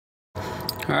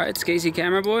Alright, it's Casey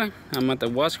Camera Boy. I'm at the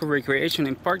Wasco Recreation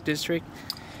and Park District.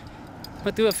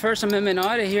 We'll do a First Amendment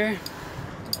audit here.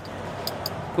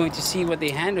 Going to see what they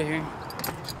handle here.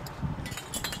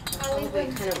 Probably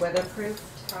kind of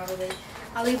weatherproof, probably.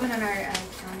 I'll leave one on our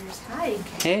counters. Hi.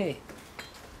 Hey.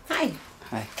 Hi.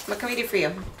 Hi. What can we do for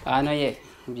you? Not yet.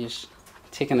 I'm just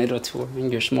taking a little tour in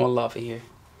your small lobby here.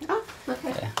 Oh,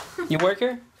 okay. Yeah. You work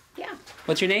here? Yeah.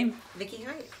 What's your name? Vicky,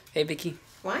 hi. Hey, Vicky.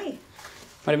 Why?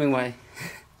 What do you mean, why?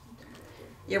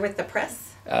 You're with the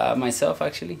press? Myself,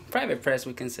 actually. Private press,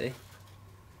 we can say.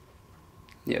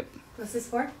 Yep. What's this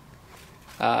for?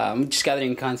 I'm just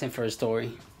gathering content for a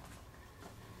story.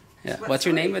 Yeah. What's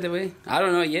your name, by the way? I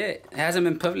don't know yet. It hasn't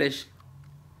been published.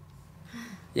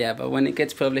 Yeah, but when it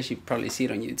gets published, you probably see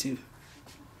it on YouTube.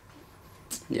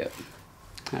 Yep.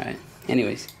 All right.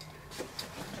 Anyways,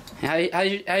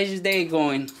 how's your day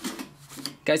going?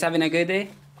 Guys, having a good day?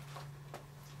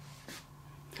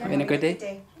 Having a good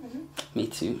day? Mm-hmm. Me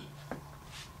too.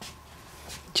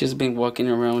 Just been walking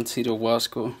around Cedar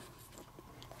Wasco.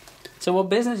 So, what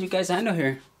business you guys handle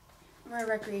here? We're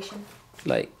recreation.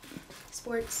 Like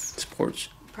Sports.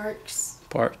 Parks.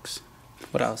 Parks.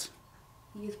 What else?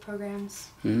 Youth programs.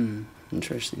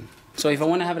 Interesting. So if I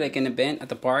want to have like an event at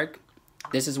the park,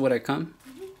 this is what I come?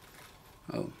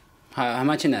 Mm-hmm. Oh. How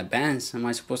much in advance am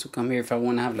I supposed to come here if I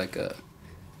want to have like a,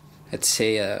 let's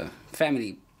say a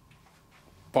family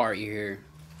party here?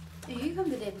 You can come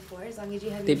the day before as long as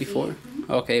you have Day your before? fee.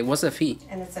 Mm-hmm. Okay, what's the fee?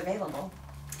 And it's available.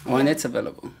 Oh, and it's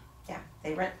available. Yeah,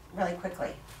 they rent really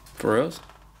quickly. For reals?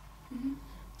 Mm-hmm.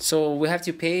 So we have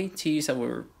to pay to use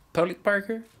our public park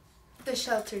here? The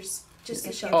shelters. Just the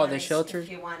If you shelters. Oh, want the a- shelters?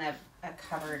 If you want a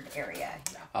covered area,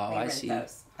 Oh, we I rent see.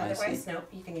 those. I Otherwise, see. nope,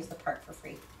 you can use the park for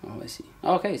free. Oh, I see.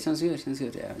 Okay, sounds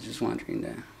good. Yeah, I was just wondering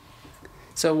that.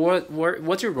 So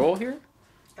what's your role here?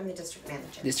 I'm the district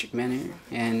manager. District manager.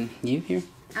 And you here?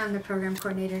 I'm the program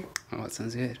coordinator. Oh, that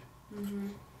sounds good. Mm-hmm.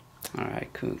 All right,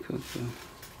 cool.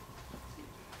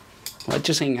 Well,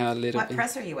 just hang out a little What bit.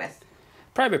 press are you with?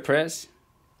 Private press.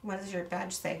 What does your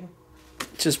badge say?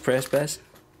 Just press pass.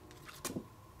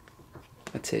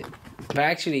 That's it. But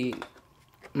actually,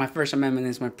 my First Amendment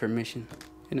is my permission,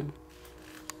 you know?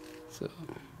 So,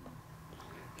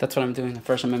 that's what I'm doing, a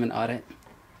First Amendment audit.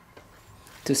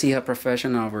 To see how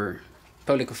professional our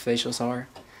public officials are.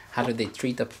 How do they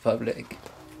treat the public.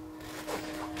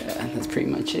 Yeah, that's pretty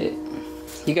much it.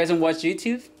 You guys don't watch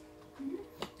YouTube?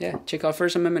 Yeah, check out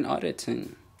First Amendment audits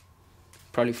and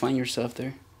probably find yourself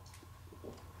there.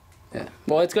 Yeah,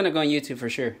 well, it's gonna go on YouTube for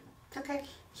sure. Okay.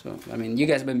 So, I mean, you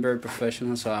guys have been very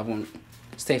professional, so I won't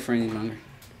stay for any longer.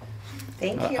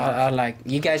 Thank you. I like,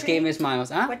 you guys gave me smiles.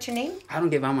 Huh? What's your name? I don't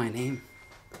give out my name.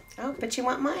 Oh, but you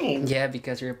want mine. Yeah,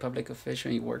 because you're a public official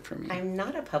and you work for me. I'm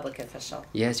not a public official.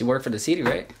 Yes, you work for the city,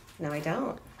 right? No, I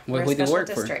don't. What We're who a do you special work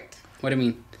district. for? What do you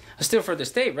mean? Still for the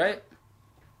state, right?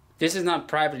 This is not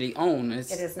privately owned.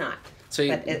 It's It is not. So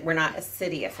you, But we're not a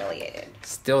city affiliated.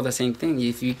 still the same thing.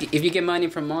 If you get money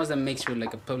from us, that makes you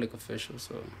like a public official.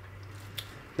 So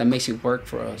that makes you work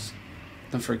for us.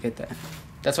 Don't forget that.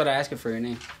 That's what I asked you for your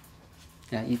name.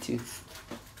 Yeah, you too.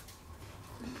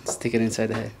 Stick it inside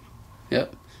the head.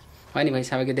 Yep. Well, anyways,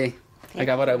 have a good day. I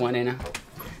got what I wanted now.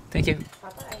 Thank you.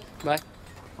 Bye-bye. Bye.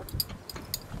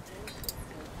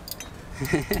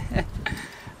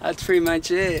 That's pretty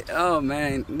much it. Oh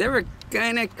man, they were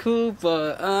kind of cool,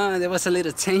 but there was a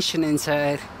little tension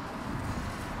inside.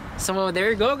 So there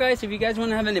you go, guys. If you guys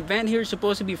want to have an event here, it's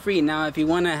supposed to be free. Now, if you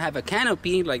want to have a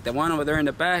canopy like the one over there in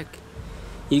the back,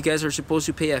 you guys are supposed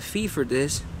to pay a fee for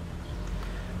this.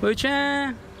 Which,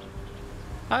 I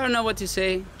don't know what to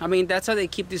say. I mean, that's how they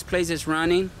keep these places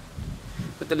running,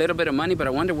 with a little bit of money. But I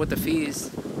wonder what the fee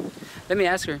is. Let me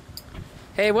ask her.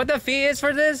 Hey, what the fee is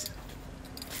for this?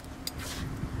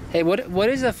 Hey, what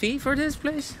is the fee for this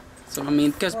place? So I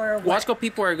mean, because Wasco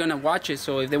people are gonna watch it,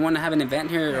 so if they want to have an event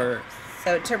here or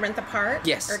So to rent the park?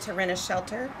 Yes. Or to rent a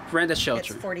shelter? rent a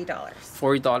shelter, It's $40.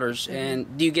 $40,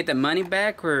 and do you get the money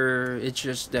back or it's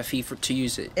just the fee to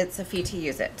use it? It's a fee to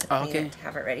use it, to clean Okay. it, to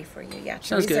have it ready for you. Yeah, to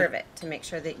Sounds good. reserve it, to make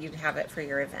sure that you have it for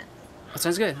your event. That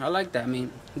sounds good. I like that. I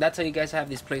mean, that's how you guys have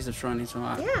these places running. So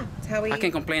Yeah, it's how we. I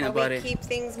can't complain how about we it. Keep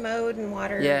things mowed and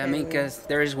watered. yeah, I mean, and- because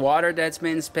there is water that's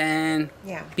been spent.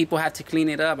 Yeah. People have to clean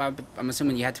it up. I'm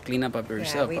assuming you have to clean up after Yeah,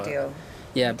 yourself. we but- do.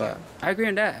 Yeah, but I agree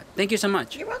on that. Thank you so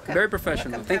much. You're welcome. Very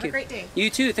professional. Welcome. Thank Have you. a great day. You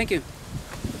too. Thank you.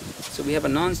 So we have a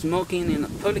non-smoking in a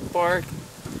public park.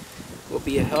 Will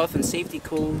be a health and safety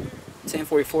code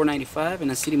 104495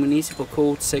 and a city municipal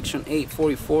code section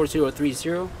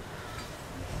 844030.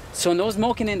 So no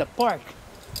smoking in the park.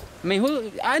 I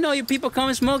mean, I know you people come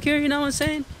and smoke here. You know what I'm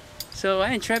saying? So I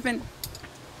ain't tripping.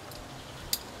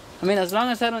 I mean, as long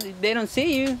as they don't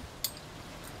see you,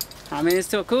 I mean, it's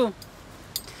still cool.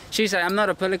 She's like, I'm not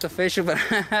a public official, but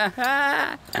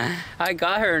I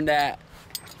got her in that.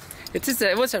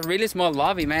 It was a really small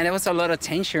lobby, man. There was a lot of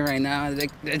tension right now.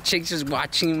 Like, the chick's just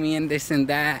watching me and this and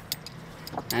that.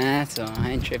 So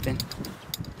I ain't tripping.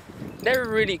 They're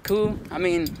really cool. I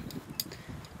mean,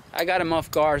 I got them off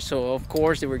guard, so of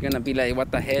course they were gonna be like,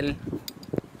 what the hell?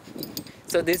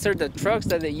 So these are the trucks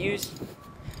that they use,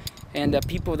 and the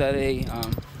people that they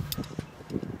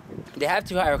have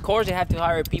to hire. Of course, they have to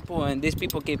hire people, and these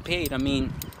people get paid. I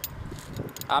mean,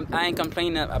 I ain't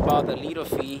complaining about the little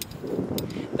fee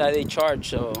that they charge.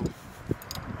 So,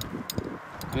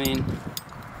 I mean,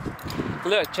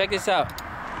 look, check this out.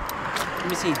 Let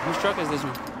me see, whose truck is this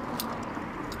one?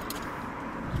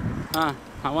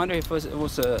 I wonder if it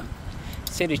was a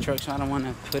city truck, so I don't want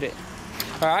to put it.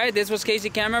 Alright, this was Casey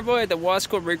Camera Boy at the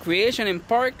Wasco Recreation and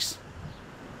Parks.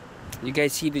 You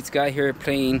guys see this guy here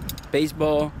playing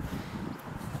baseball,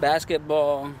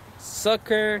 basketball,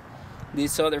 soccer.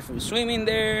 This other from swimming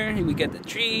there. We got the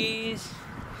trees.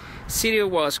 City of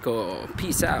Wasco.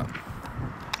 Peace out.